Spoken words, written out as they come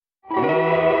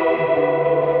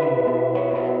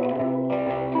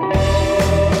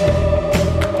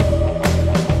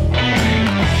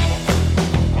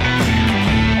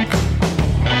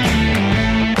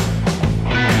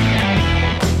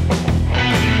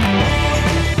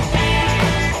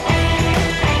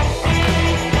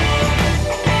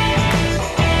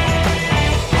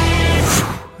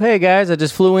Hey guys, I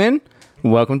just flew in.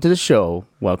 Welcome to the show.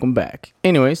 Welcome back.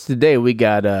 Anyways, today we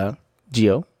got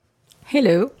Gio.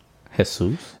 Hello.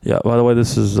 Jesus. Yeah, by the way,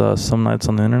 this is Some Nights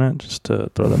on the Internet, just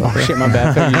to throw that out there. Shit, my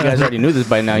bad. You guys already knew this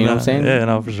by now, you know what I'm saying? Yeah,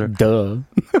 no, for sure. Duh.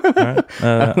 All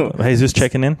right. Jesus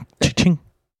checking in. Ching.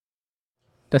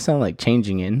 That sounded like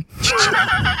changing in.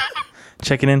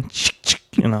 Checking in.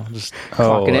 You know, just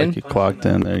Clocking in. Like you clocked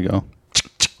in. There you go.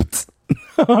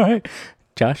 All right.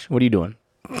 Josh, what are you doing?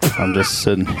 I'm just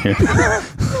sitting here. Yeah.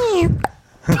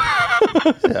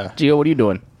 Gio, what are you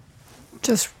doing?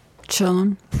 Just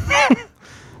chilling.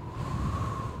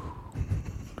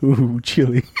 Ooh,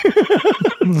 chilly.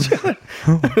 All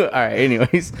right,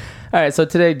 anyways. All right, so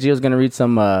today Gio's going to read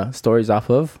some stories off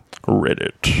of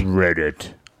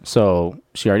Reddit. So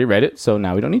she already read it, so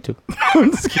now we don't need to.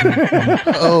 I'm just kidding.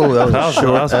 Oh, that was a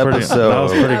short episode. That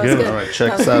was pretty good. All right,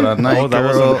 check us out on Night that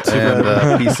Girl wasn't too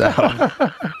and peace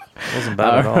out. Wasn't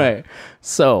bad at all. All right,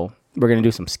 so we're going to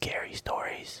do some scary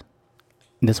stories.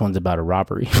 This one's about a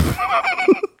robbery.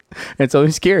 It's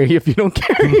only scary if you don't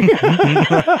carry.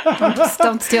 Just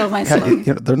don't steal my Yeah, slogan.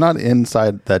 you know, they're not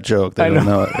inside that joke. They don't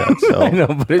know it yet. So I know,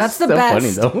 but it's That's the so best. funny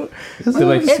though. So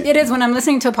like, It is when I'm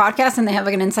listening to a podcast and they have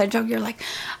like an inside joke. You're like,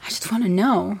 I just want to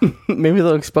know. maybe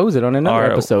they'll expose it on another All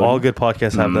right, episode. all good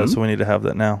podcasts have that, so we need to have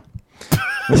that now.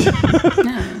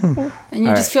 Yeah. And you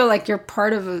All just right. feel like you're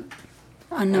part of a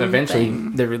unknown Eventually,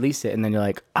 thing. they release it, and then you're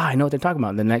like, I know what they're talking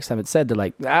about. And the next time it's said, they're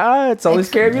like, it's only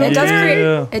scary if you don't It does carry. create.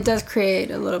 Yeah. It does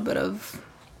create a little bit of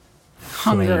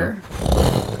hunger.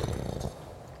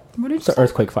 What did It's an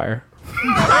earthquake fire.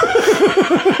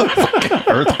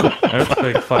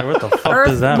 Earthquake fire. What the fuck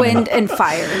does Earth, that wind, and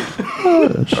fire.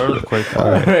 mean? Earthquake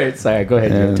fire. All right, sorry, go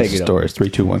ahead, Gio, and take it. stories. 3,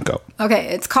 2, 1, go. Okay,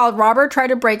 it's called Robert Tried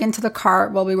to Break into the Car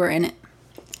While We Were in It.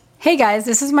 Hey guys,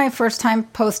 this is my first time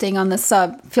posting on the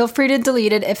sub. Feel free to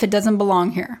delete it if it doesn't belong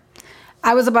here.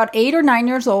 I was about 8 or 9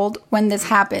 years old when this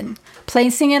happened,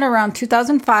 placing it around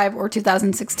 2005 or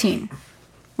 2016.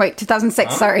 Wait,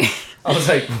 2006, sorry. I was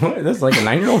like, what? That's like a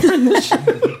 9-year-old in this shit. At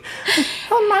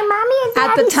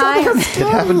the time,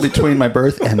 It happened between my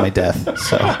birth and my death.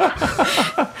 So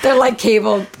they're like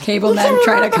cable men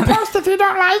trying to come in. Post if you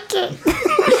don't like it.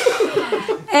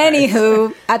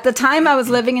 Anywho, at the time I was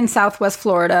living in Southwest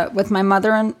Florida with my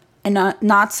mother in a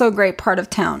not so great part of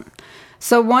town.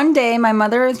 So one day my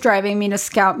mother is driving me to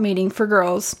scout meeting for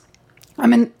girls.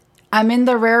 I'm in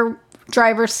the rear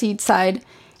driver's seat side,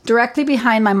 directly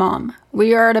behind my mom.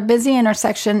 We are at a busy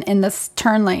intersection in this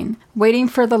turn lane, waiting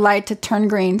for the light to turn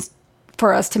green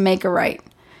for us to make a right.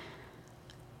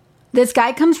 This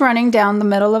guy comes running down the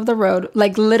middle of the road,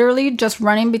 like literally just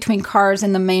running between cars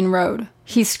in the main road.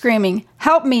 He's screaming,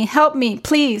 help me,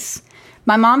 please.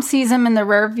 My mom sees him in the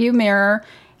rear view mirror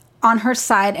on her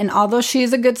side, and although she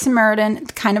is a good Samaritan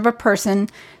kind of a person,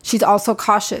 she's also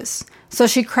cautious. So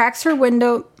she cracks her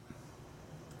window.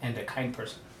 And a kind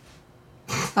person.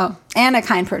 Oh, and a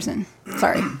kind person.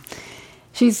 Sorry.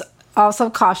 She's also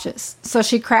cautious. So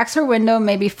she cracks her window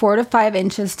maybe 4 to 5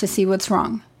 inches to see what's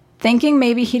wrong, thinking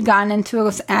maybe he'd gotten into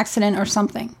an accident or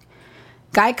something.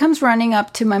 Guy comes running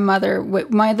up to my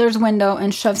mother's window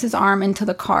and shoves his arm into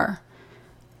the car,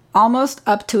 almost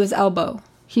up to his elbow.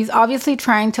 He's obviously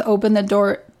trying to open the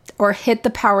door or hit the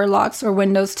power locks or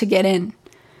windows to get in.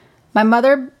 My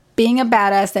mother, being a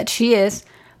badass that she is,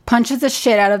 punches the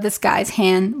shit out of this guy's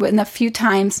hand within a few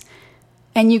times,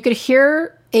 and you could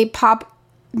hear a pop,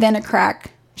 then a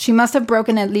crack. She must have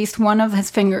broken at least one of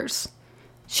his fingers.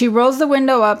 She rolls the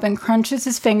window up and crunches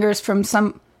his fingers from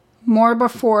some more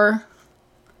before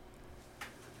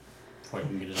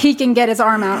he can get his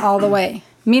arm out all the way.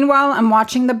 Meanwhile, I'm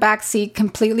watching the back seat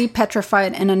completely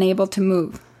petrified and unable to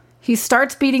move. He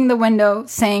starts beating the window,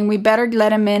 saying we better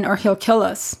let him in or he'll kill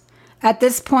us. At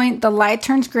this point, the light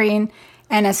turns green,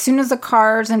 and as soon as the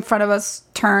cars in front of us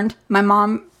turned, my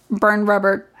mom burned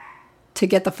rubber to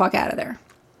get the fuck out of there.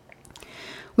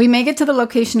 We make it to the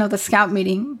location of the scout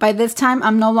meeting. By this time,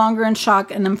 I'm no longer in shock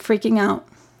and I'm freaking out.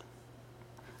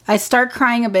 I start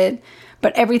crying a bit,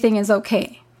 but everything is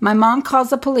okay. My mom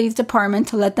calls the police department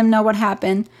to let them know what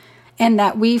happened and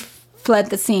that we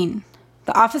fled the scene.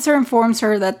 The officer informs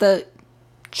her that the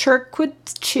Chirkwood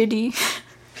Chitty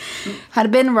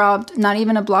had been robbed not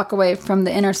even a block away from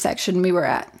the intersection we were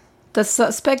at. The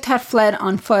suspect had fled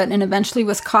on foot and eventually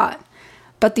was caught,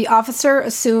 but the officer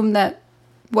assumed that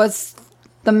was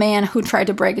the man who tried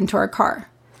to break into our car.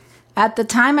 At the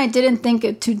time, I didn't think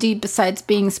it too deep besides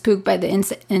being spooked by the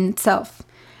incident itself.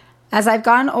 As I've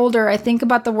gotten older, I think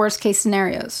about the worst case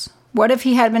scenarios. What if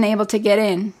he had been able to get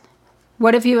in?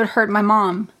 What if he would hurt my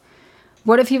mom?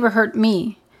 What if he would hurt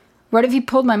me? What if he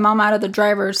pulled my mom out of the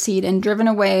driver's seat and driven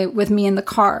away with me in the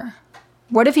car?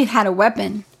 What if he had a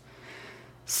weapon?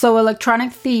 So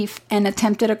electronic thief and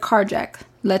attempted a carjack.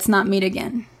 Let's not meet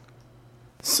again.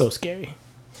 So scary.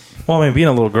 Well, I mean, being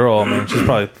a little girl, I mean, she's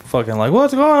probably fucking like,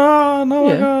 what's going on? Oh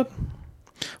my god.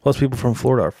 Most people from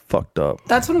Florida are fucked up.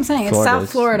 That's what I'm saying. It's Florida's-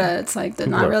 South Florida. It's like they're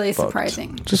not are really fucked.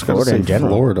 surprising. Just gotta Florida say in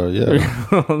general. Florida,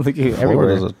 yeah. Look at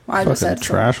everywhere. Florida's a Well, I just fucking said so.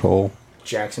 trash hole.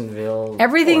 Jacksonville.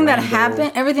 Everything that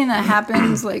Orlando. everything that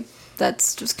happens, like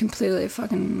that's just completely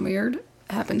fucking weird.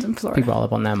 Happens in Florida. People all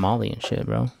up on that Molly and shit,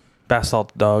 bro. Bath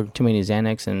salt dog. Too many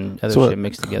Xanax and other So shit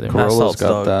mixed together. Corolla's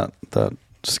Corolla's got dog. that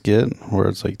skit where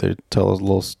it's like they tell a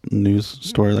little news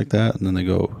story like that, and then they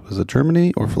go, "Is it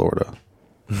Germany or Florida?"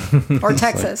 Or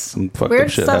Texas. some fucked Weird up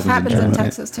shit stuff happens in Germany.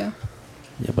 Texas too.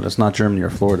 Yeah, but it's not Germany or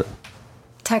Florida.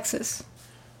 Texas.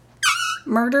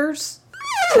 Murders.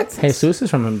 Texas. Jesus is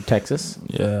from Texas.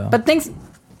 Yeah. But things,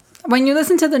 when you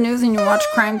listen to the news and you watch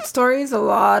crime stories, a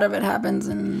lot of it happens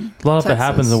in a lot of it Texas.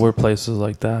 happens in weird places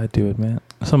like that, I do admit.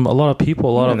 A lot of people,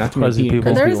 a lot Not of too many crazy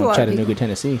people. There There is is a lot of Chattanooga, people.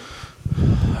 Tennessee.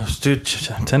 Dude,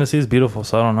 Tennessee is beautiful,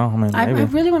 so I don't know. I mean, I maybe.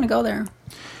 really want to go there.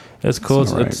 It's cool.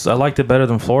 It's alright. It's I liked it better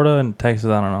than Florida and Texas.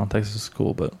 I don't know. Texas is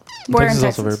cool, but Where Texas in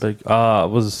is also Texas? very big. I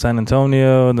was San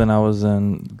Antonio, and then I was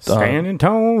in San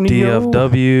Antonio.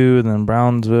 DFW, and then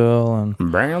Brownsville, and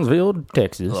Brownsville,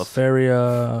 Texas. La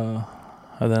Feria,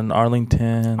 and then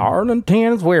Arlington.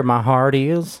 Arlington's where my heart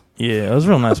is. Yeah, it was a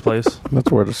real nice place.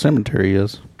 That's where the cemetery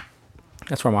is.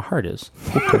 That's where my heart is.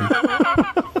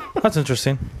 That's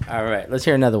interesting. All right, let's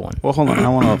hear another one. Well, hold on. I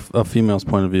want a female's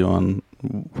point of view on,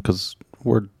 because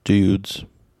we're dudes.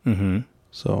 Mm-hmm.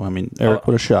 So I mean, Eric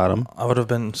would have shot him. I would have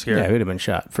been scared. Yeah, he would have been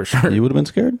shot for sure. You would have been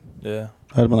scared. Yeah.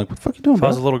 I'd have been like, "What the fuck you doing, If I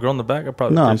was a bro?" little girl in the back, I'd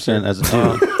probably. No, been I'm saying scared. as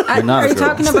a dude. You're not Are a you girl.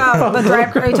 talking about the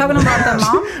driver? Are you talking about the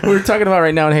mom? We're talking about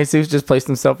right now, and Jesus just placed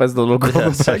himself as the little girl.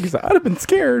 in the back. He's like, I'd have been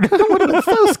scared. I would have been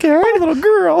so scared. I'm a little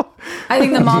girl. I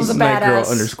think the mom's a Night girl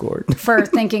badass underscored. for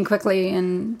thinking quickly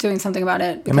and doing something about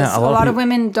it. Because Man, a lot of people-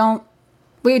 women don't.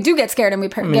 We do get scared and we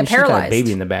I mean, get she got a paralyzed.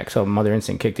 baby in the back, so Mother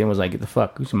Instinct kicked in. Was like, "Get the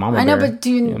fuck, who's your mama?" I know, bear?" but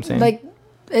do you, know what I'm saying? like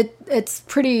it's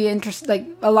pretty interesting. Like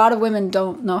a lot of women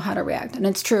don't know how to react, and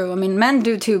it's true. I mean, men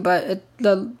do too, but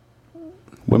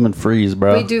Women freeze,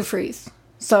 bro. we do freeze.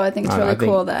 So I think it's I really think-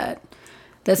 cool that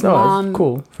this No, mom it's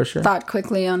cool for sure. thought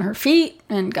quickly on her feet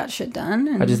and got shit done.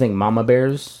 And I just think mama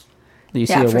bears. You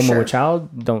see Yeah, a for woman sure. with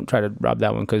child, don't try to rob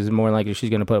that one because it's more likely she's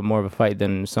going to put up more of a fight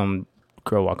than some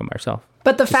girl walking by herself.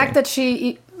 But the fact that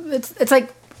it's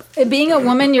like being a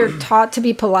woman, you're taught to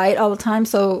be polite all the time.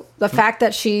 So the fact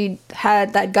that she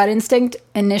had that gut instinct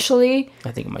initially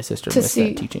I think my sister To missed see-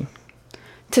 that teaching.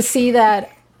 to see that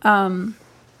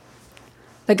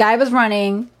the guy was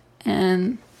running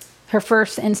and her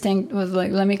first instinct was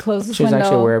like, let me close this She was window,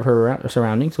 actually aware of her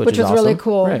surroundings, which which is was really awesome.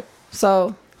 cool. Right.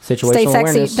 So Situational stay sexy,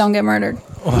 awareness. don't get murdered.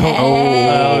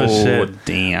 Oh shit!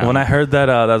 damn. When I heard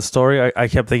that story, I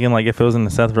kept thinking like if it was in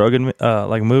the Seth Rogen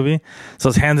like movie. So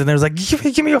his hands in there was like,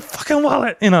 give me your fucking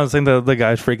wallet. You know, saying the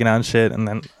guy's freaking out and shit, and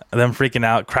then them freaking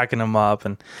out, cracking him up,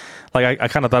 and like I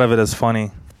kind of thought of it as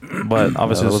funny, but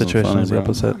obviously that the wasn't situation funny, is the bro.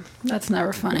 opposite. That's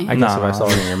never funny. I guess Nah. if I saw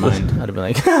it in your mind, I'd have been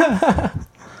like,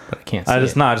 but I can't see I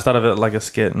just it. I just thought of it like a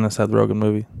skit in the Seth Rogen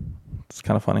movie. It's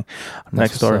kind of funny.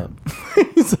 Next story.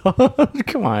 So,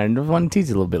 come on, one tease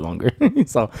a little bit longer.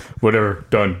 So, whatever,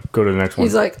 done. Go to the next one.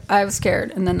 He's like, I was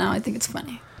scared, and then now I think it's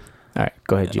funny. All right,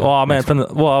 go ahead, Gio. Well, I mean, Next from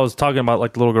one. I was talking about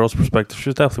like the little girl's perspective. She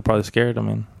was definitely probably scared. I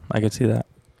mean, I could see that.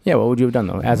 Yeah, what would you have done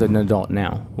though? As an adult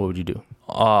now, what would you do?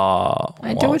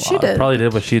 I did what she did. Probably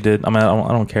did what she did. I mean,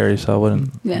 I don't carry, so I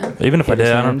wouldn't. Yeah. Even if I Hit his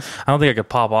did, hands? I don't think I could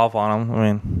pop off on him.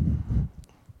 I mean,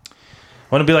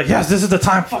 I wouldn't be like, yes, this is the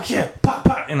time. Fuck yeah, pop,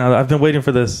 pop. You know, I've been waiting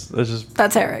for this. It's just,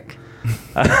 That's Eric.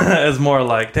 it's more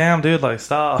like, damn, dude, like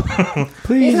stop.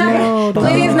 Please no,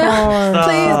 please no,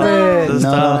 please no. Just No,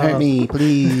 stop. don't hurt me,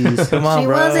 please. Come on, She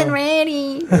bro. wasn't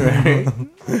ready.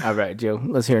 All right, Joe.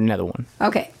 Let's hear another one.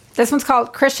 Okay, this one's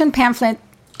called Christian Pamphlet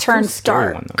Turned Scary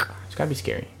Star. one though. It's gotta be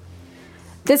scary.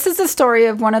 This is the story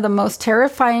of one of the most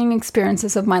terrifying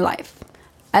experiences of my life.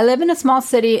 I live in a small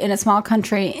city in a small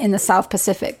country in the South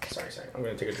Pacific. Sorry. I'm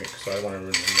gonna take a drink, so I want to remember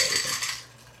everything.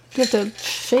 Do you have to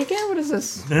shake it? What is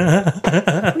this?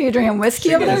 Are you drinking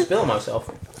whiskey over there? spill myself.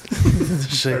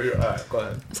 Shit. All right, go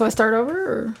ahead. So I start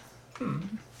over? Or?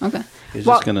 Okay. He's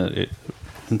Well- just gonna that.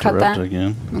 interrupt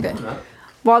again. Okay.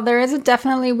 While there is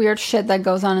definitely weird shit that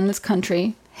goes on in this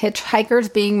country,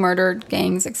 hitchhikers being murdered,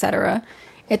 gangs, etc.,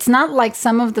 it's not like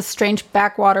some of the strange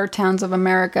backwater towns of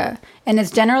America, and is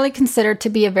generally considered to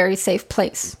be a very safe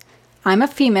place. I'm a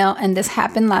female, and this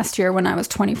happened last year when I was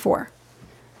 24.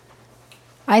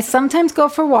 I sometimes go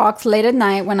for walks late at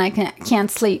night when I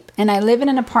can't sleep, and I live in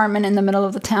an apartment in the middle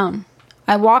of the town.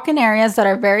 I walk in areas that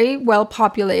are very well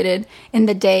populated in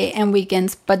the day and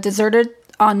weekends, but deserted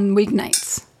on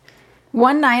weeknights.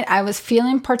 One night I was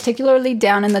feeling particularly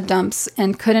down in the dumps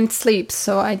and couldn't sleep,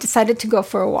 so I decided to go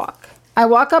for a walk. I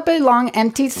walk up a long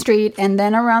empty street and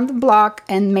then around the block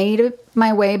and made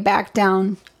my way back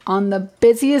down on the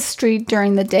busiest street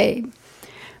during the day.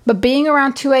 But being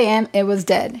around 2 a.m., it was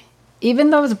dead. Even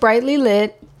though it's brightly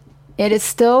lit, it is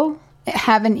still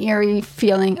have an eerie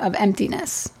feeling of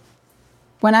emptiness.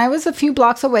 When I was a few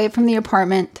blocks away from the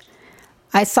apartment,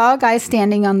 I saw a guy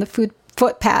standing on the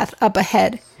footpath up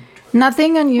ahead.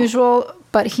 Nothing unusual,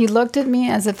 but he looked at me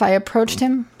as if I approached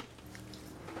him.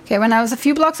 Okay, when I was a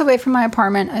few blocks away from my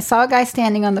apartment, I saw a guy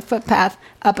standing on the footpath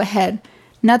up ahead.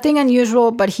 Nothing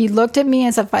unusual, but he looked at me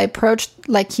as if I approached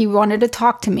like he wanted to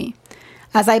talk to me.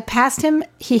 As I passed him,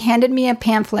 he handed me a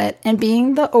pamphlet, and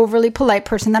being the overly polite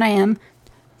person that I am,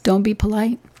 don't be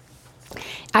polite,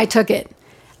 I took it.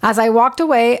 As I walked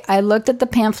away, I looked at the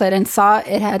pamphlet and saw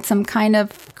it had some kind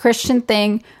of Christian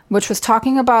thing, which was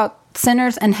talking about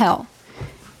sinners and hell.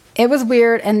 It was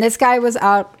weird, and this guy was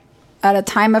out at a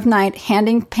time of night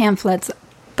handing pamphlets,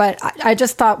 but I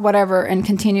just thought whatever and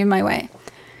continued my way.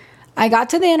 I got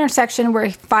to the intersection where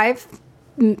 5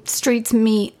 streets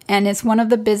meet and it's one of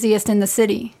the busiest in the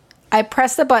city. I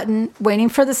pressed the button, waiting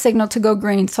for the signal to go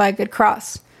green so I could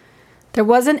cross. There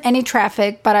wasn't any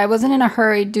traffic, but I wasn't in a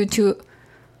hurry due to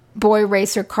boy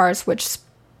racer cars which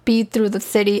speed through the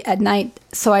city at night,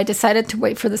 so I decided to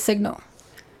wait for the signal.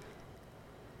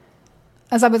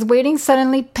 As I was waiting,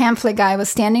 suddenly pamphlet guy was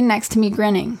standing next to me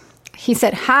grinning. He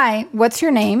said, "Hi, what's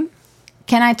your name?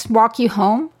 Can I walk you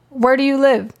home? Where do you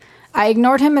live?" I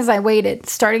ignored him as I waited,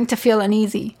 starting to feel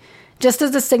uneasy. Just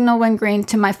as the signal went green,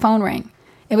 my phone rang.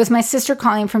 It was my sister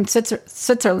calling from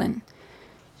Switzerland.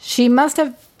 She must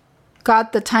have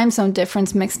got the time zone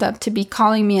difference mixed up to be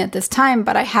calling me at this time,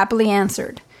 but I happily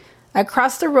answered. I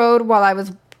crossed the road while I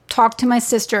was talked to my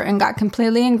sister and got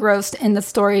completely engrossed in the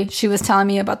story she was telling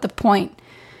me about the point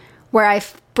where I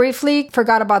briefly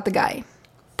forgot about the guy.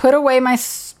 Part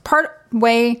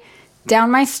way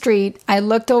down my street, I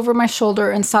looked over my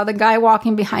shoulder and saw the guy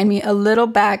walking behind me a little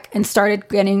back and started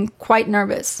getting quite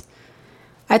nervous.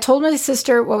 I told my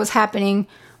sister what was happening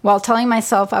while telling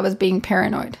myself I was being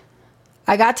paranoid.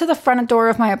 I got to the front door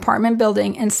of my apartment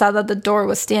building and saw that the door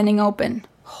was standing open.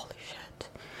 Holy shit.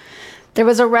 There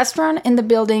was a restaurant in the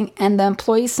building, and the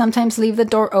employees sometimes leave the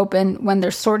door open when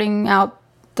they're sorting out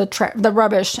the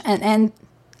rubbish and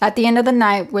at the end of the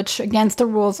night, which against the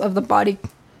rules of the body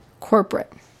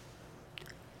corporate.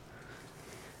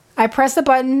 I pressed the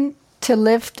button to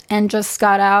lift and just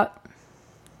got out.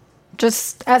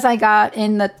 Just as I got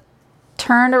in the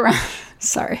turned around,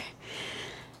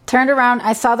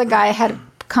 I saw the guy had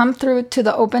come through to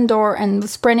the open door and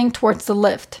was sprinting towards the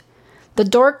lift. The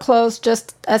door closed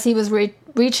just as he was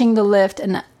reaching the lift,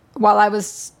 and while I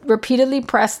was repeatedly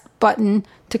pressed button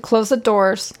to close the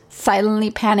doors, silently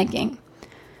panicking.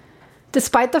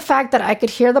 Despite the fact that I could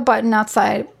hear the button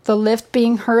outside, the lift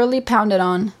being hurriedly pounded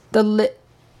on, the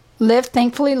lift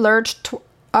thankfully lurched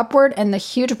upward and the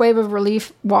huge wave of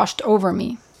relief washed over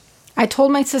me. I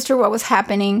told my sister what was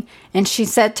happening, and she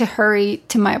said to hurry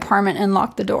to my apartment and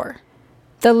lock the door.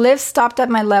 The lift stopped at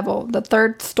my level, the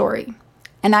 3rd story,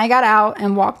 and I got out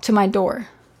and walked to my door.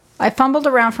 I fumbled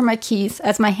around for my keys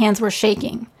as my hands were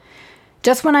shaking.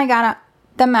 Just when I got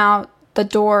them out, the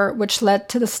door which led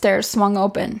to the stairs swung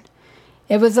open.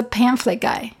 It was a pamphlet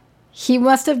guy. He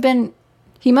must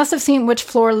have seen which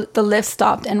floor the lift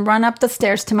stopped and run up the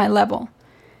stairs to my level.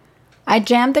 I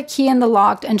jammed the key in the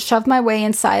lock and shoved my way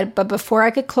inside, but before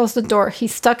I could close the door, he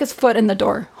stuck his foot in the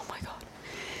door. Oh my God.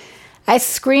 I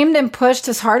screamed and pushed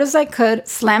as hard as I could,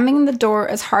 slamming the door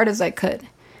as hard as I could.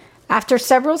 After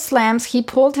several slams, he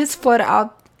pulled his foot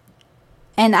out,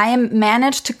 and I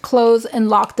managed to close and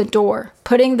lock the door,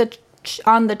 putting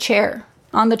on the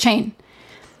chain.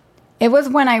 It was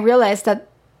when I realized that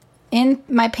in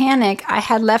my panic, I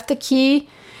had left the key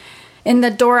in the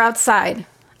door outside.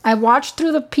 I watched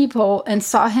through the peephole and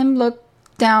saw him look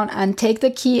down and take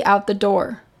the key out the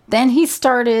door. Then he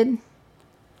stared at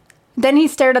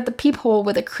the peephole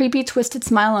with a creepy, twisted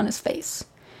smile on his face.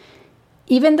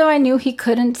 Even though I knew he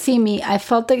couldn't see me, I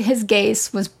felt that his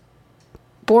gaze was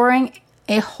boring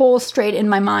a hole straight in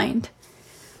my mind.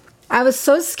 I was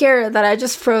so scared that I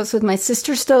just froze with my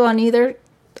sister still on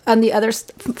the other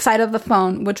side of the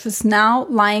phone, which was now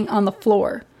lying on the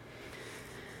floor.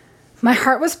 My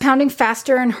heart was pounding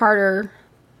faster and harder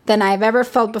than I've ever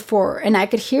felt before, and I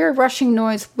could hear a rushing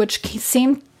noise which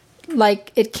seemed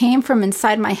like it came from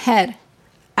inside my head.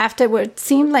 After what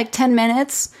seemed like 10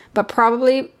 minutes, but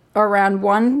probably around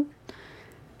 1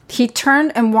 He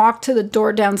turned and walked to the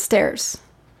door downstairs.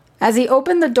 As he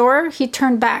opened the door, he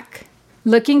turned back,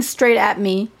 looking straight at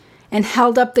me, and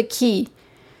held up the key,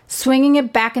 swinging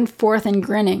it back and forth and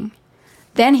grinning.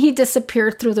 Then he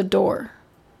disappeared through the door.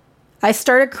 I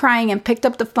started crying and picked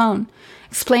up the phone,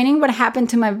 explaining what happened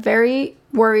to my very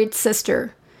worried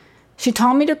sister. She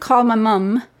told me to call my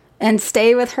mom and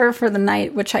stay with her for the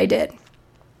night, which I did.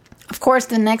 Of course,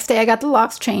 the next day I got the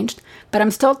locks changed, but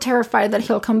I'm still terrified that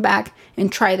he'll come back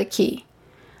and try the key.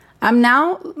 I'm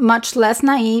now much less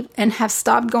naive and have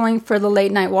stopped going for the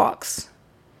late night walks.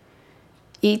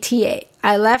 ETA.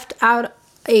 I left out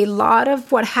a lot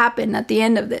of what happened at the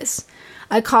end of this.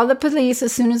 I called the police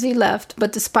as soon as he left,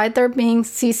 but despite there being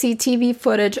CCTV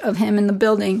footage of him in the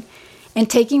building and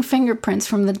taking fingerprints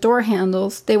from the door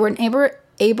handles, they weren't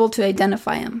able to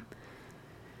identify him.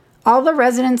 All the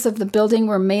residents of the building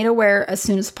were made aware as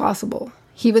soon as possible.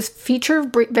 He was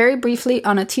featured very briefly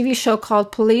on a TV show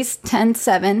called Police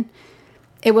 10-7.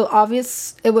 It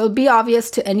will be obvious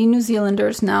to any New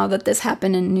Zealanders now that this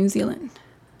happened in New Zealand,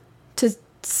 to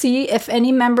see if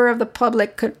any member of the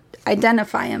public could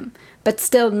identify him, but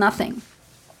still nothing.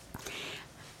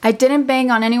 I didn't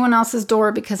bang on anyone else's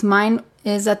door because mine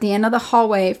is at the end of the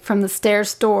hallway from the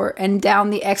stairs door and down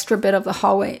the extra bit of the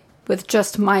hallway with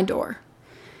just my door.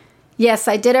 Yes,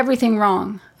 I did everything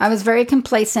wrong. I was very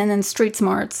complacent and street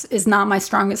smarts is not my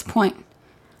strongest point.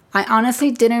 I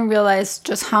honestly didn't realize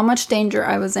just how much danger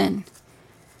I was in.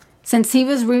 Since he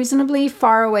was reasonably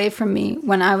far away from me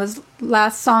when I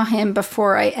last saw him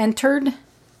before I entered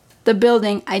the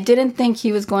building, I didn't think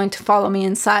he was going to follow me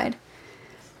inside.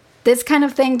 This kind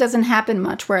of thing doesn't happen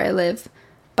much where I live,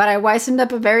 but I wisened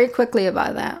up very quickly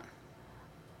about that.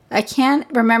 I can't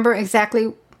remember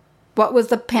exactly what was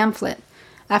the pamphlet.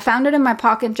 I found it in my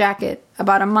pocket jacket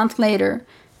about a month later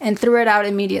and threw it out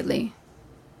immediately.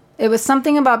 It was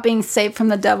something about being saved from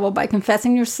the devil by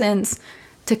confessing your sins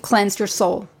to cleanse your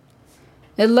soul.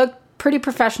 It looked pretty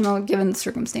professional given the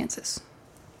circumstances.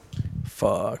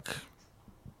 Fuck.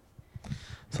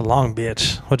 It's a long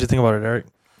bitch. What'd you think about it, Eric?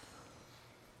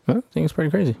 I think it's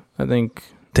pretty crazy. I think...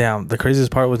 Damn, the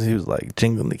craziest part was he was like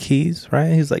jingling the keys,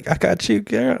 right? He's like, I got you,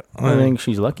 girl. I think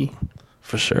she's lucky.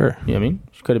 For sure. You know what I mean?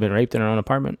 She could have been raped in her own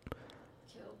apartment.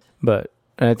 But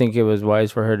I think it was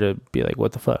wise for her to be like,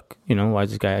 what the fuck? You know, why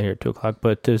is this guy out here at 2 o'clock?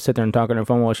 But to sit there and talk on her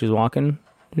phone while she's walking,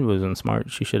 it wasn't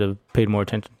smart. She should have paid more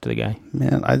attention to the guy.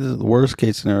 Man, the worst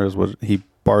case scenario is what he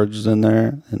barges in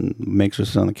there and makes her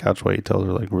sit on the couch while he tells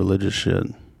her like religious shit.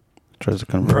 Tries to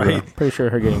convert her. Pretty sure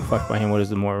her getting fucked by him what is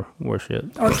the more worse shit.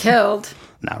 Or killed.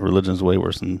 Nah, religion's way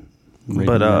worse than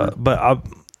raping. But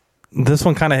this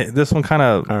one kind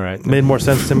of all right made more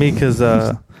sense to me because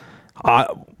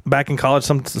back in college,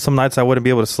 some nights I wouldn't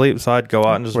be able to sleep, so I'd go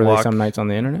out and just Were walk. there some nights on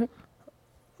the internet?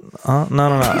 No.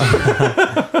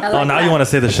 Oh, now you want to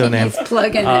say the show name?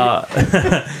 Plugging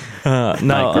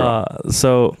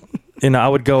So I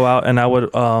would go out and I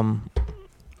would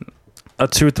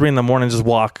at 2 or 3 in the morning just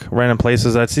walk random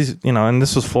places. I'd see, and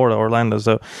this was Florida, Orlando,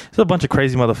 so there's a bunch of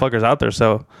crazy motherfuckers out there.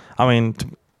 So I mean,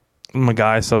 I'm a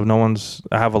guy, so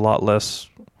I have a lot less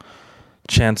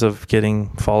chance of getting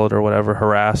followed or whatever,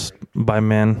 harassed by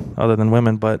men other than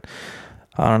women. But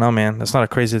I don't know, man. That's not a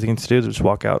crazy thing to do, to just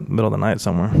walk out in the middle of the night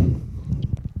somewhere.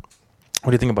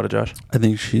 What do you think about it, Josh? I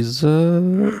think she's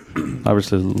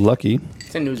obviously lucky.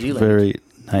 It's in New Zealand. Very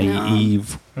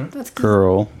naive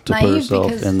girl to put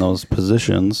herself in those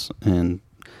positions. And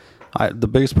the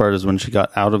biggest part is when she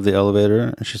got out of the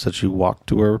elevator and she said she walked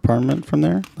to her apartment from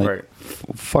there. Like, right.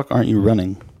 Fuck, aren't you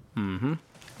running? Mm-hmm.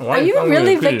 Are you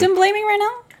really victim blaming right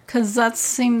now? Because that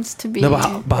seems to be...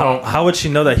 No, but how would she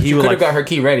know that he would could have got her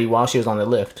key ready while she was on the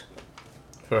lift.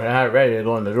 So she had it ready to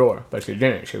go in the drawer, but she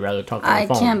didn't. She'd rather talk on the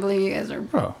phone. I can't believe you guys are...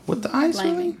 Bro, with the eyes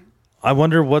blaming. I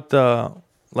wonder what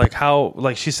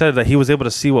she said that he was able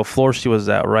to see what floor she was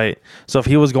at, right? So if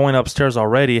he was going upstairs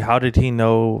already, how did he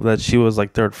know that she was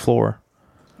like 3rd floor?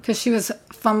 Because she was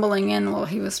fumbling in while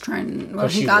he was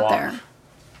he got there.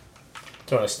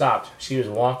 So I stopped. She was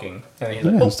walking. And he's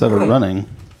instead of running.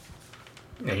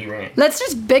 And he ran. Let's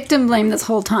just victim blame this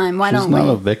whole time. Why don't we? She's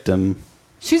not a victim.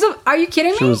 Are you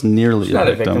kidding me? She was nearly She's not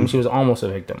a victim. She was almost a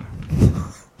victim.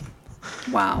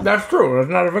 Wow. That's true.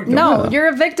 That's not a victim. No, you're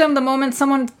a victim the moment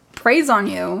someone preys on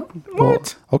you. What? Well,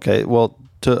 okay, well,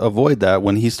 to avoid that,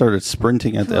 when he started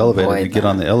sprinting at the elevator to get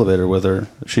on the elevator with her,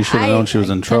 she should have known she was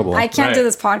in trouble. I can't do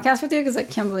this podcast with you because I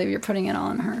can't believe you're putting it all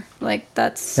on her. Like,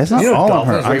 that's... It's not all on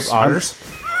her. Rape otters.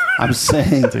 I'm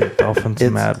saying Dude, dolphins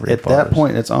mad rape at that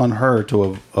point, it's on her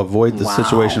to avoid the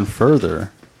situation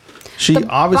further. She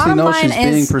obviously knows she's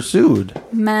being pursued.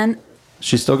 Men...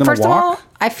 She's still going to walk? First of all,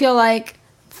 I feel like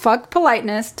fuck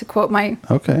politeness, to quote my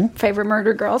favorite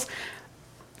murder girls.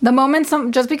 The moment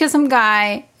just because some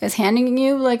guy is handing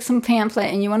you like some pamphlet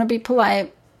and you want to be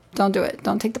polite, don't do it.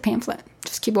 Don't take the pamphlet.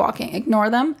 Just keep walking. Ignore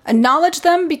them. Acknowledge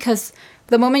them, because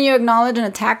the moment you acknowledge an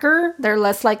attacker, they're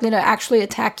less likely to actually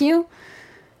attack you.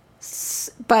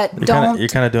 But you're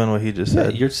kind of doing what he just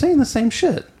said. You're saying the same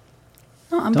shit.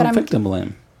 No, I'm victim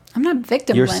blame. I'm not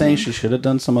victim You're blaming. saying she should have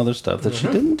done some other stuff that she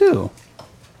didn't do.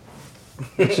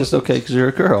 It's just okay because you're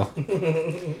a girl.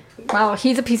 Well,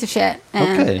 he's a piece of shit.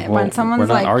 And okay, well, when someone's we're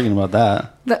not arguing about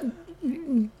that.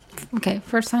 Okay,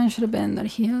 first sign should have been that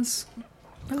he has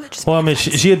religious. Well, I mean,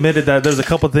 she admitted that there's a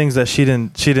couple things that she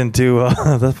didn't do.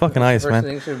 That's fucking ice, man. First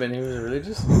thing should have been he was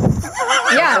religious.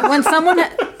 Yeah, when someone,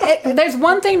 there's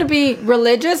one thing to be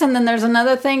religious, and then there's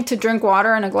another thing to drink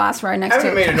water in a glass right next to it. I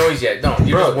haven't made a noise yet. Don't.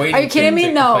 You're just waiting. Are you kidding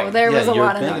me? No, there was a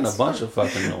lot of noise. You're making noise. a bunch of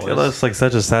fucking noise. It looks like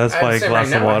such a satisfying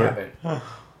glass of water.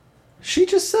 She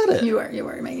just said it. You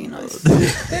were making noise.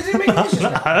 They didn't make noises.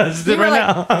 I just did right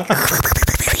now.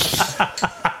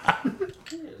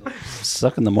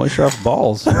 Sucking the moisture off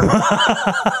balls.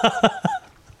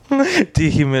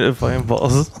 Dehumidifying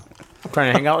balls.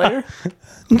 Trying to hang out later?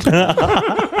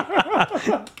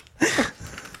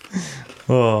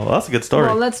 Oh, that's a good story.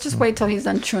 Well, let's just wait till he's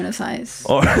done chewing his eyes.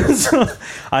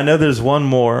 I know there's one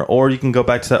more, or you can go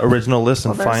back to that original list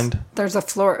and find. There's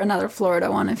another Florida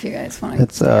one if you guys want to.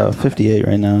 It's 58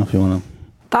 right now if you want to.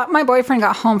 Thought my boyfriend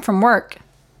got home from work.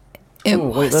 It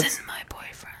wasn't my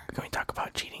boyfriend. Can we talk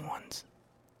about cheating ones?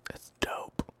 That's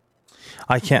dope.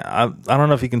 I don't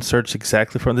know if you can search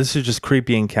exactly for this. Is just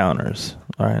creepy encounters.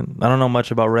 All right. I don't know much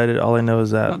about Reddit. All I know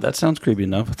is that that sounds creepy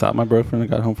enough. I thought my boyfriend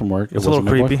got home from work. It's a little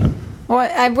creepy. Well,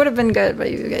 I would have been good,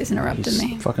 but you guys interrupted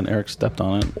me. Fucking Eric stepped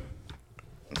on it.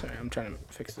 Sorry, I'm trying to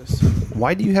fix this.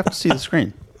 Why do you have to see the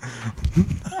screen?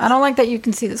 I don't like that you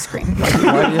can see the screen.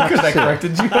 Why do you have to see I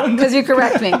corrected you. Because you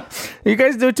correct me. You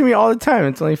guys do it to me all the time.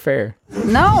 It's only fair.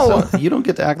 No. So you don't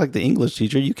get to act like the English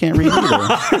teacher. You can't read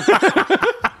either.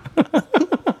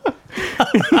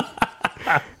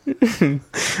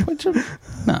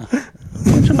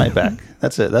 Put your mic back.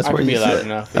 That's it. That's where you sit.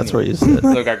 That's where you sit.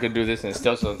 Look, I could do this and it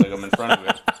still sounds like I'm in front of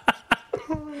it.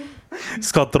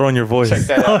 It's called throwing your voice. Check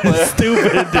that out. That's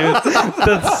stupid, dude.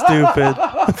 That's stupid.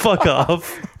 Fuck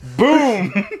off.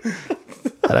 Boom.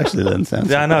 That actually didn't sound.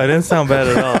 Yeah, I know. It didn't sound bad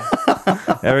at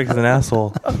all. Eric's an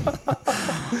asshole.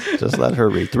 Just let her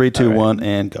read. 3, 2, 1,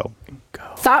 and go.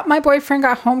 Thought my boyfriend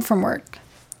got home from work.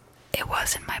 It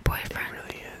wasn't my boyfriend. It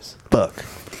really is. Fuck.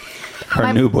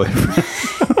 Her new boyfriend.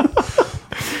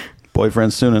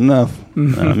 Boyfriend soon enough. You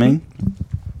know what I mean?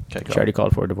 Okay, she already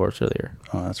called for a divorce earlier.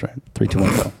 Oh, that's right. 3, 2,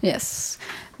 1, go. Yes.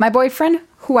 My boyfriend,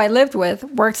 who I lived with,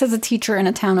 works as a teacher in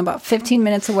a town about 15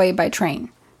 minutes away by train.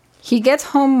 He gets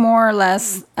home more or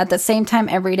less at the same time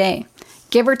every day,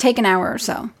 give or take an hour or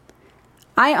so.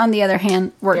 I, on the other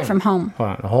hand, work from home. Hold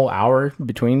on, a whole hour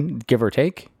between, give or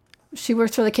take? She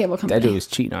works for the cable company. That dude was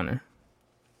cheating on her.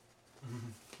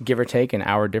 Give or take an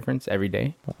hour difference every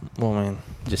day. Well, man.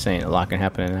 Just saying, a lot can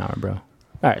happen in an hour, bro. All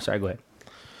right, sorry, go ahead.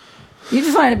 You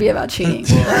just wanted to be about cheating.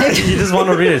 You just want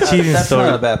to read a cheating That's story.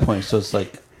 not a bad point. So it's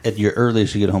like at your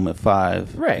earliest you get home at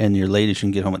 5. Right. And your latest you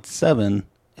can get home at 7.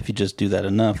 If you just do that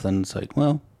enough, then it's like,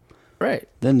 well, Right.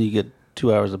 then you get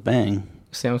 2 hours of bang.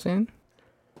 See what I'm saying?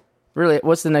 Really,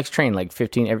 what's the next train? Like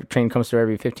 15, every train comes through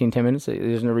every 15, 10 minutes?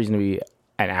 There's no reason to be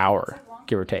an hour,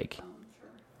 give or take.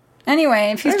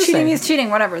 Anyway, if he's cheating, he's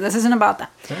cheating. Whatever. This isn't about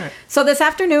that. Right. So this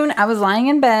afternoon, I was lying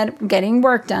in bed getting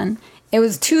work done. It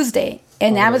was Tuesday,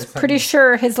 and I was pretty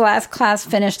sure his last class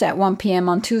finished at 1 p.m.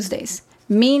 on Tuesdays,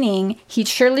 meaning he'd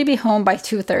surely be home by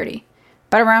 2:30.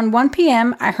 But around 1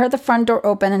 p.m., I heard the front door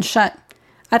open and shut.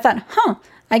 I thought,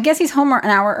 I guess he's home an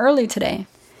hour early today.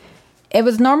 It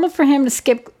was normal for him to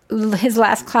skip his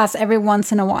last class every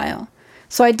once in a while,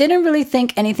 so I didn't really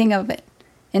think anything of it.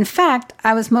 In fact,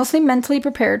 I was mostly mentally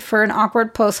prepared for an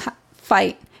awkward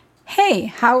post-fight, hey,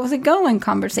 how's it going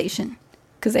conversation,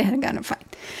 because they hadn't gotten a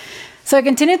fight. So I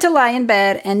continued to lie in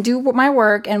bed and do my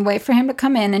work and wait for him to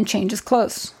come in and change his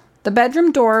clothes. The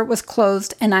bedroom door was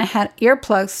closed and I had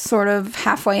earplugs sort of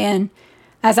halfway in,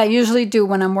 as I usually do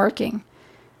when I'm working.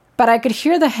 But I could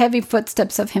hear the heavy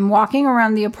footsteps of him walking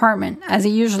around the apartment, as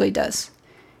he usually does.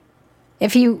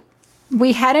 If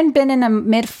we hadn't been in a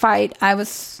mid-fight, I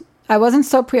wasn't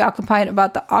so preoccupied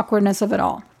about the awkwardness of it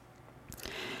all.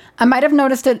 I might have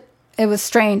noticed it was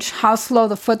strange how slow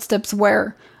the footsteps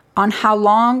were on how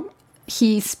long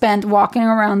he spent walking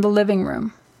around the living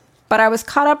room. But I was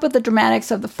caught up with the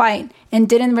dramatics of the fight and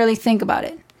didn't really think about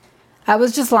it. I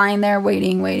was just lying there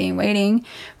waiting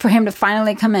for him to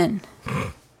finally come in.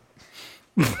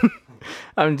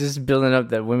 I I'm just building up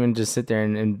that women just sit there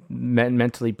and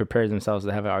mentally prepare themselves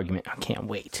to have an argument. I can't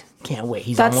wait.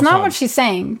 He's That's not what she's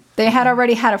saying. They had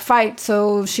already had a fight,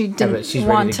 so she didn't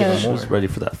want to. She was ready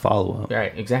for that follow up.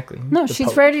 Right, exactly. No,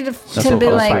 she's ready to be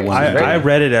like. I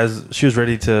read it as she was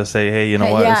ready to say, "Hey, you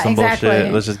know what? It's some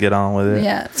bullshit. Let's just get on with it."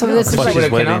 Yeah. So this is what she's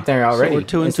waiting out there already. So we're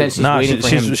 2 and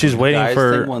 2. She's waiting guys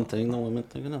for think one thing, the women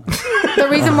think another. the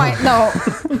reason why. No.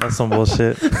 That's some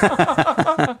bullshit.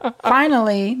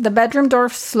 Finally, the bedroom door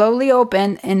slowly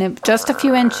opened in just a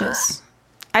few inches.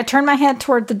 I turned my head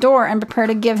toward the door and prepared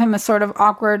to give him a sort of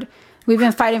awkward, "We've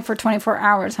been fighting for 24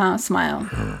 hours, huh?" smile.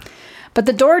 But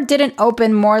the door didn't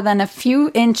open more than a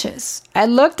few inches. I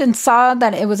looked and saw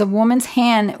that it was a woman's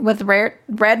hand with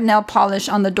red nail polish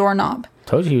on the doorknob.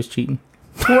 Told you he was cheating.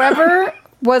 Whoever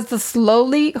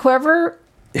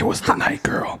It was the night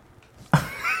girl.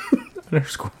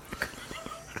 Underscore.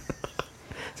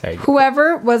 Sorry.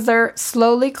 Whoever was there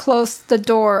slowly closed the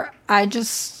door.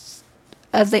 As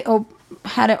they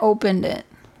had it opened it.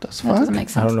 That doesn't make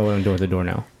sense. I don't know what I'm doing with the door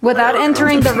now. Without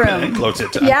entering the room. Close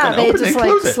it. Yeah, they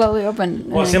just slowly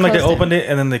opened. Well, it seemed like they opened it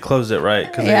and then they closed it, right?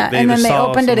 Yeah, and then they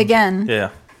opened it again. Yeah.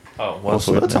 Oh, well,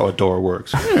 so that's how a door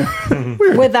works.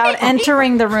 Without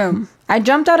entering the room. I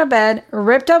jumped out of bed,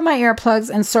 ripped out my earplugs,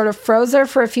 and sort of froze there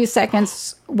for a few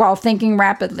seconds while thinking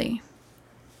rapidly.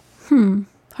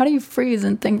 How do you freeze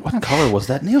and think? What color was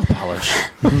that nail polish?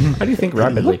 How do you think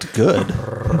rapidly? It looked good.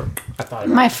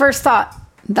 My first thought,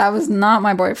 that was not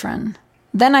my boyfriend.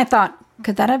 Then I thought,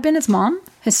 could that have been his mom?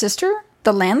 His sister?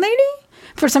 The landlady?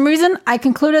 For some reason, I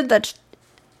concluded that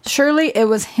surely it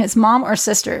was his mom or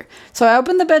sister. So I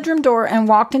opened the bedroom door and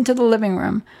walked into the living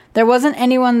room. There wasn't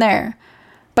anyone there,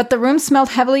 but the room smelled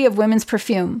heavily of women's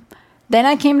perfume. Then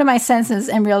I came to my senses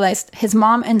and realized his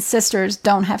mom and sisters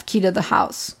don't have key to the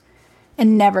house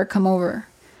and never come over.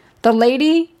 The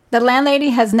landlady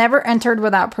has never entered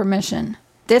without permission.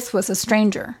 This was a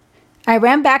stranger. I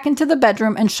ran back into the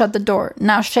bedroom and shut the door,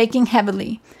 now shaking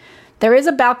heavily. There is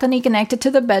a balcony connected to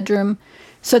the bedroom,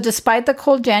 so despite the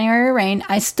cold January rain,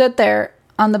 I stood there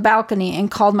on the balcony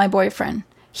and called my boyfriend.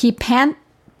 He picked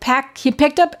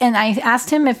up and I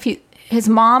asked him if his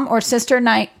mom or sister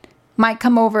might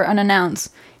come over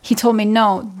unannounced. He told me,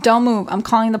 "No, don't move. I'm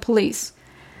calling the police."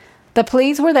 The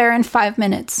police were there in 5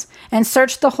 minutes and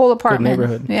searched the whole apartment. Good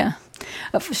neighborhood. Yeah.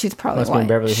 She's probably Must be in white.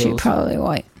 Beverly She's Hills. probably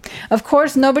white. Of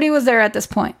course, nobody was there at this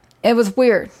point. It was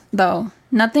weird, though.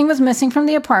 Nothing was missing from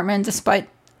the apartment, despite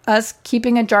us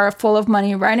keeping a jar full of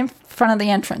money right in front of the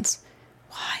entrance.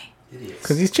 Why?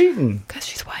 Because he's cheating. Because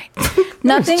she's white.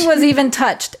 Nothing was even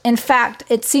touched. In fact,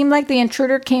 it seemed like the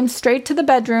intruder came straight to the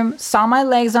bedroom, saw my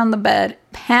legs on the bed,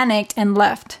 panicked, and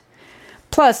left.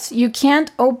 Plus, you can't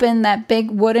open that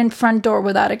big wooden front door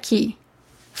without a key.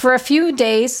 For a few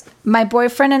days, my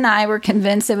boyfriend and I were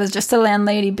convinced it was just a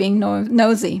landlady being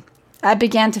nosy. I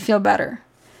began to feel better.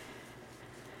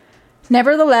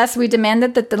 Nevertheless, we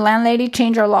demanded that the landlady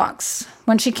change our locks.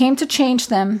 When she came to change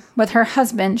them with her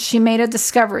husband, she made a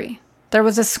discovery. There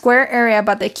was a square area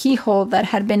about the keyhole that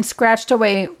had been scratched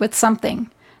away with something.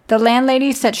 The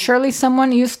landlady said surely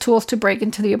someone used tools to break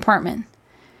into the apartment.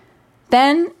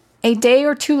 Then, a day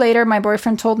or two later, my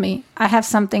boyfriend told me, "I have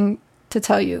something to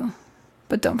tell you,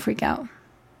 but don't freak out."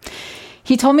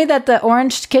 He told me that the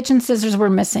orange kitchen scissors were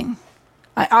missing.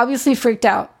 I obviously freaked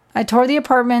out. I tore the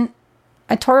apartment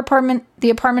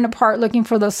apart looking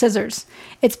for those scissors.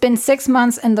 It's been 6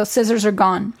 months and those scissors are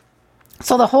gone.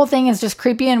 So the whole thing is just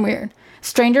creepy and weird.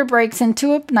 Stranger breaks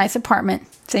into a nice apartment.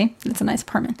 See, it's a nice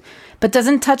apartment. But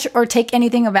doesn't touch or take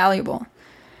anything valuable.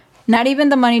 Not even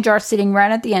the money jar sitting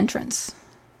right at the entrance.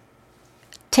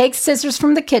 Takes scissors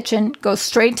from the kitchen, goes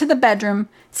straight to the bedroom,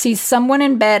 sees someone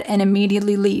in bed, and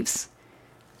immediately leaves.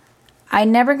 I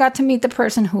never got to meet the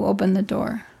person who opened the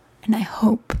door. And I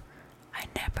hope I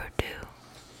never do.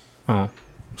 Oh,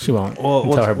 she won't. Well,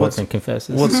 until her boyfriend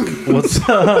confesses.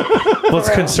 What's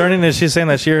concerning is she's saying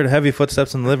that she heard heavy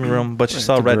footsteps in the living room, but she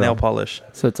saw red nail polish.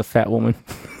 So it's a fat woman.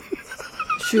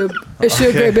 Is she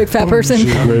a great big fat person?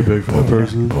 Very big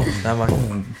person.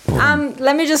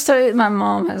 Let me just tell you, my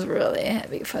mom has really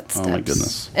heavy footsteps. Oh my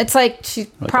goodness! It's like she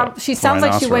sounds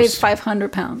like she weighs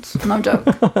 500 pounds. No joke.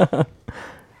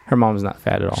 Her mom's not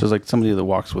fat at all. She's like somebody that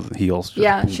walks with heels.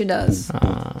 Yeah, she does.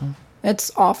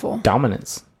 It's awful.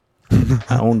 Dominance.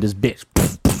 I own this bitch.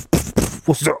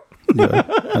 What's up? Yeah,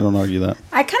 I don't argue that.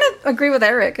 I kind of agree with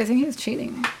Eric. I think he's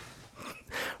cheating.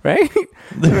 Right?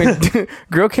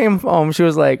 Girl came home. She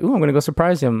was like, "Ooh, I'm gonna go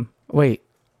surprise him." Wait,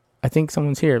 I think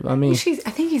someone's here. I think he's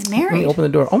let me married. open the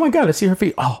door. Oh my god, I see her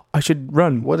feet. Oh, I should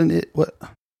run. What?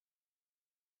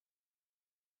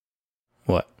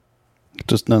 What?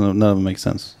 Just none of it makes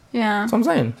sense. Yeah. That's what I'm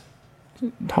saying.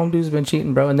 home dude's been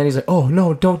cheating, bro. And then he's like, oh,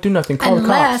 no, don't do nothing. Call the cops.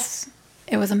 Unless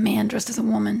it was a man dressed as a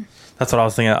woman. That's what I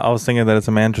was thinking. I was thinking that it's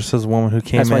a man dressed as a woman who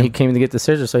came That's why he came to get the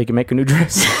scissors so he can make a new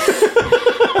dress.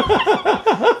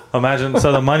 Imagine.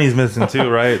 So the money's missing too,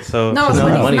 right? So no, so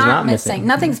the money's not missing.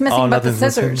 Nothing's missing but the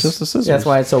scissors. Just the scissors. That's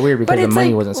why it's so weird because the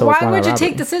money wasn't so. Why would you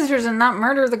take the scissors and not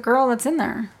murder the girl that's in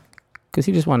there? Because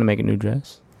he just wanted to make a new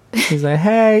dress. He's like,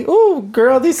 hey, ooh,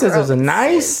 girl, these scissors are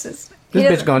nice. This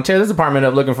bitch gonna tear this apartment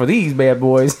up looking for these bad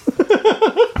boys.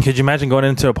 Could you imagine going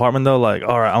into an apartment though, like,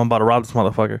 all right, I'm about to rob this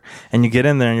motherfucker, and you get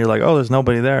in there and you're like, oh, there's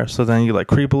nobody there. So then you like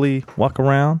creepily walk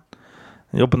around,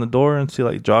 and you open the door and see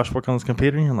like Josh working on his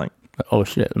computer, and you're like, oh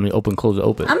shit, let me close it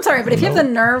open. I'm sorry, but if you have the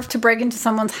nerve to break into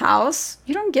someone's house,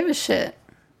 you don't give a shit.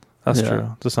 That's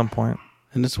true to some point.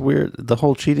 And it's weird. The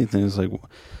whole cheating thing is like,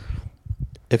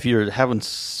 if you're having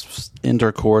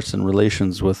intercourse and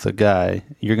relations with a guy,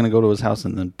 you're gonna go to his house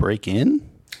and then break in.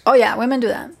 Oh yeah, women do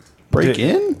that. Break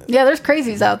in? Yeah, there's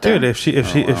crazies out there. Dude,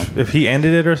 if he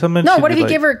ended it or something. No, what if he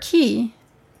gave her a key?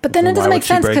 But then it doesn't make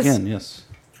sense because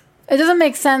it doesn't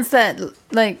make sense that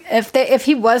like if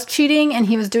he was cheating and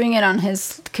he was doing it on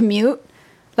his commute,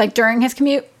 like during his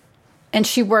commute, and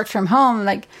she worked from home,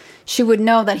 like she would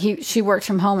know that she works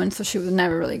from home, and so she would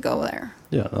never really go there.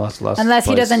 Yeah, unless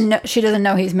he doesn't know, she doesn't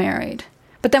know he's married.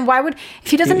 But then why would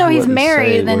if he doesn't know he's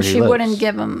married, then she wouldn't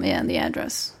give him the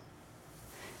address.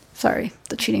 Sorry,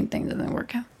 the cheating thing doesn't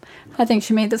work out. I think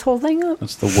she made this whole thing up.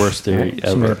 That's the worst theory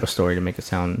ever. She made up a story to make it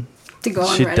sound. To go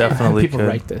on she Reddit. Definitely people could.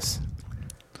 write this.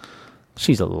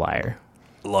 She's a liar.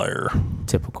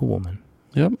 Typical woman.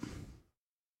 Yep.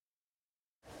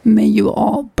 May you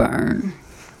all burn.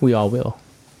 We all will.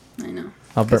 I know.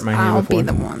 I'll burn my hand I'll before. be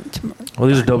the one to. Well,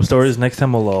 these are dope stories. Next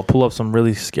time we'll pull up some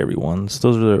really scary ones.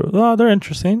 Those are they're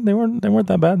interesting. They weren't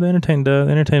that bad. They entertained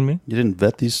me. You didn't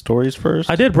vet these stories first?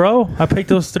 I did, bro. I picked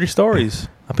those 3 stories.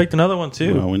 I picked another one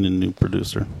too. Well, we need a new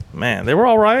producer. Man, they were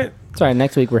all right. Sorry,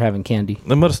 next week we're having candy.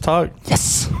 Let us talk.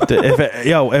 Yes.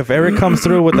 If Eric comes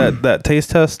through with that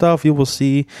taste test stuff, you will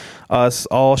see us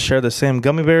all share the same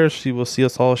gummy bears. You will see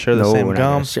us all share the same we're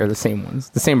gum. Not share the same ones.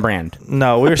 The same brand.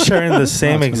 No, we're sharing the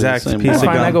same exact piece of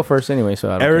Fine, gum. I go first anyway, so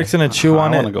Eric's going to chew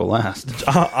on it. I want to go last.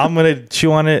 I'm going to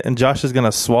chew on it, and Josh is going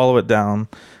to swallow it down.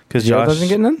 Because Joe Josh doesn't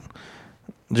get none?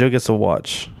 Joe gets a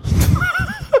watch.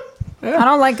 I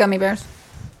don't like gummy bears.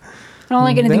 I don't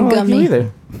like anything gummy. Like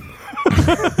either.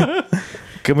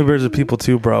 Gummy bears are people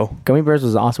too, bro. Gummy Bears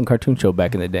was an awesome cartoon show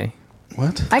back in the day.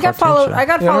 What? I got followed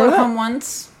home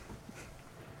once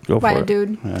Go by for a it.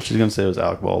 dude. Yeah, she's going to say it was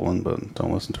Alec Baldwin, but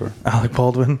don't listen to her. Alec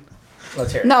Baldwin.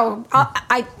 Let's hear it. No,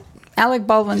 Alec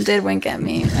Baldwin did wink at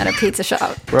me at a pizza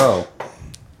shop. Bro.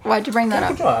 Why'd you bring that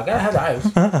up? I gotta have the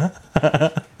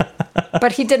eyes.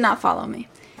 But he did not follow me.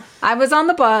 I was on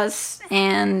the bus,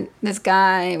 and this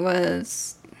guy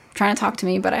was trying to talk to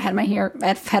me, but I had my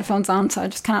headphones on, so I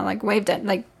just kind of like waved at,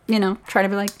 like, try to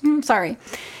be like, sorry.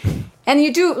 And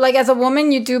you do, like, as a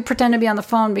woman, you do pretend to be on the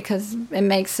phone because it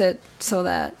makes it so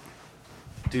that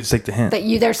Dude, take the hint.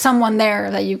 there's someone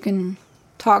there that you can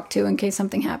talk to in case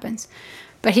something happens.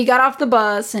 But he got off the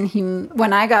bus, and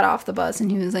when I got off the bus,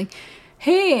 and he was like,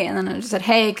 hey, and then I just said,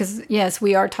 hey, because yes,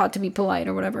 we are taught to be polite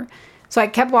or whatever. So I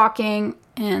kept walking,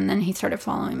 and then he started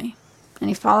following me. And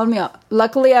he followed me up.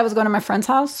 Luckily, I was going to my friend's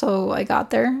house, so I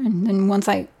got there. And then once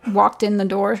I walked in the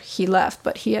door, he left.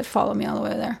 But he had followed me all the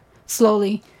way there.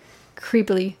 Slowly,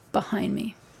 creepily behind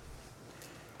me.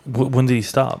 When did he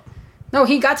stop? No,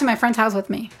 he got to my friend's house with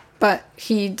me. But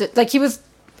he was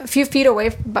a few feet away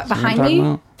behind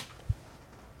me.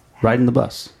 Riding the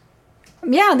bus.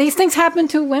 Yeah, these things happen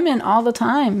to women all the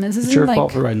time. This It's your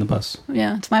fault for riding the bus.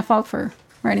 Yeah, it's my fault for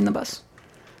riding the bus.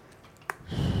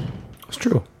 It's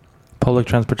true. Public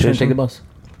transportation. Shouldn't take the bus.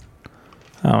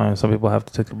 I don't know. Some people have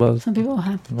to take the bus. Some people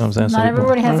have. You know what I'm saying? Not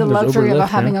everybody has the There's luxury Uber, of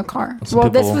Lyft, having man. a car. Some Well,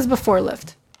 this people- was before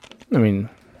Lyft. I mean,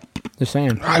 just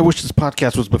saying. I wish this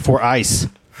podcast was before ice.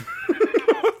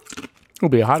 It'll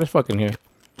be hot as fuck in here.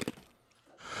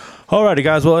 Alrighty,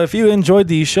 guys. Well, if you enjoyed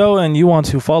the show and you want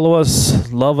to follow us,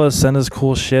 love us, send us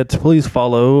cool shit, please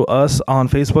follow us on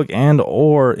Facebook and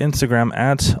or Instagram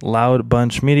at Loud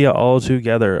Bunch Media all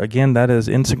together. Again, that is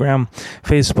Instagram,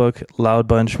 Facebook, Loud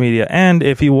Bunch Media. And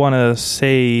if you want to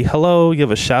say hello,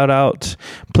 give a shout out,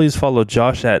 please follow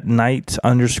Josh at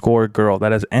Night_Girl.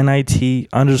 That is NIT_GURL.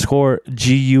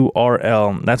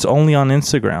 That's only on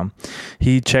Instagram.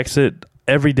 He checks it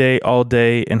every day, all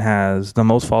day, and has the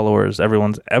most followers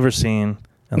everyone's ever seen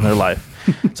in their life.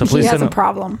 So please send him a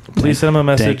problem. Please send him a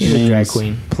message. He's a drag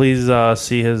queen. Please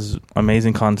see his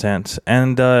amazing content.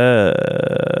 And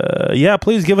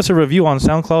please give us a review on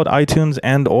SoundCloud, iTunes,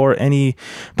 and or any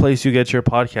place you get your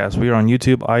podcast. We are on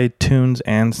YouTube, iTunes,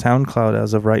 and SoundCloud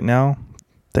as of right now.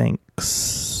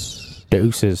 Thanks.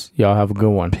 Deuces. Y'all have a good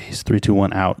one. Peace. 3, 2,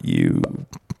 1 out. You.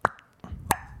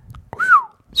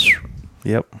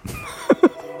 Yep.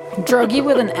 Drogi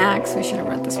with an axe. We should have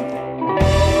read this one.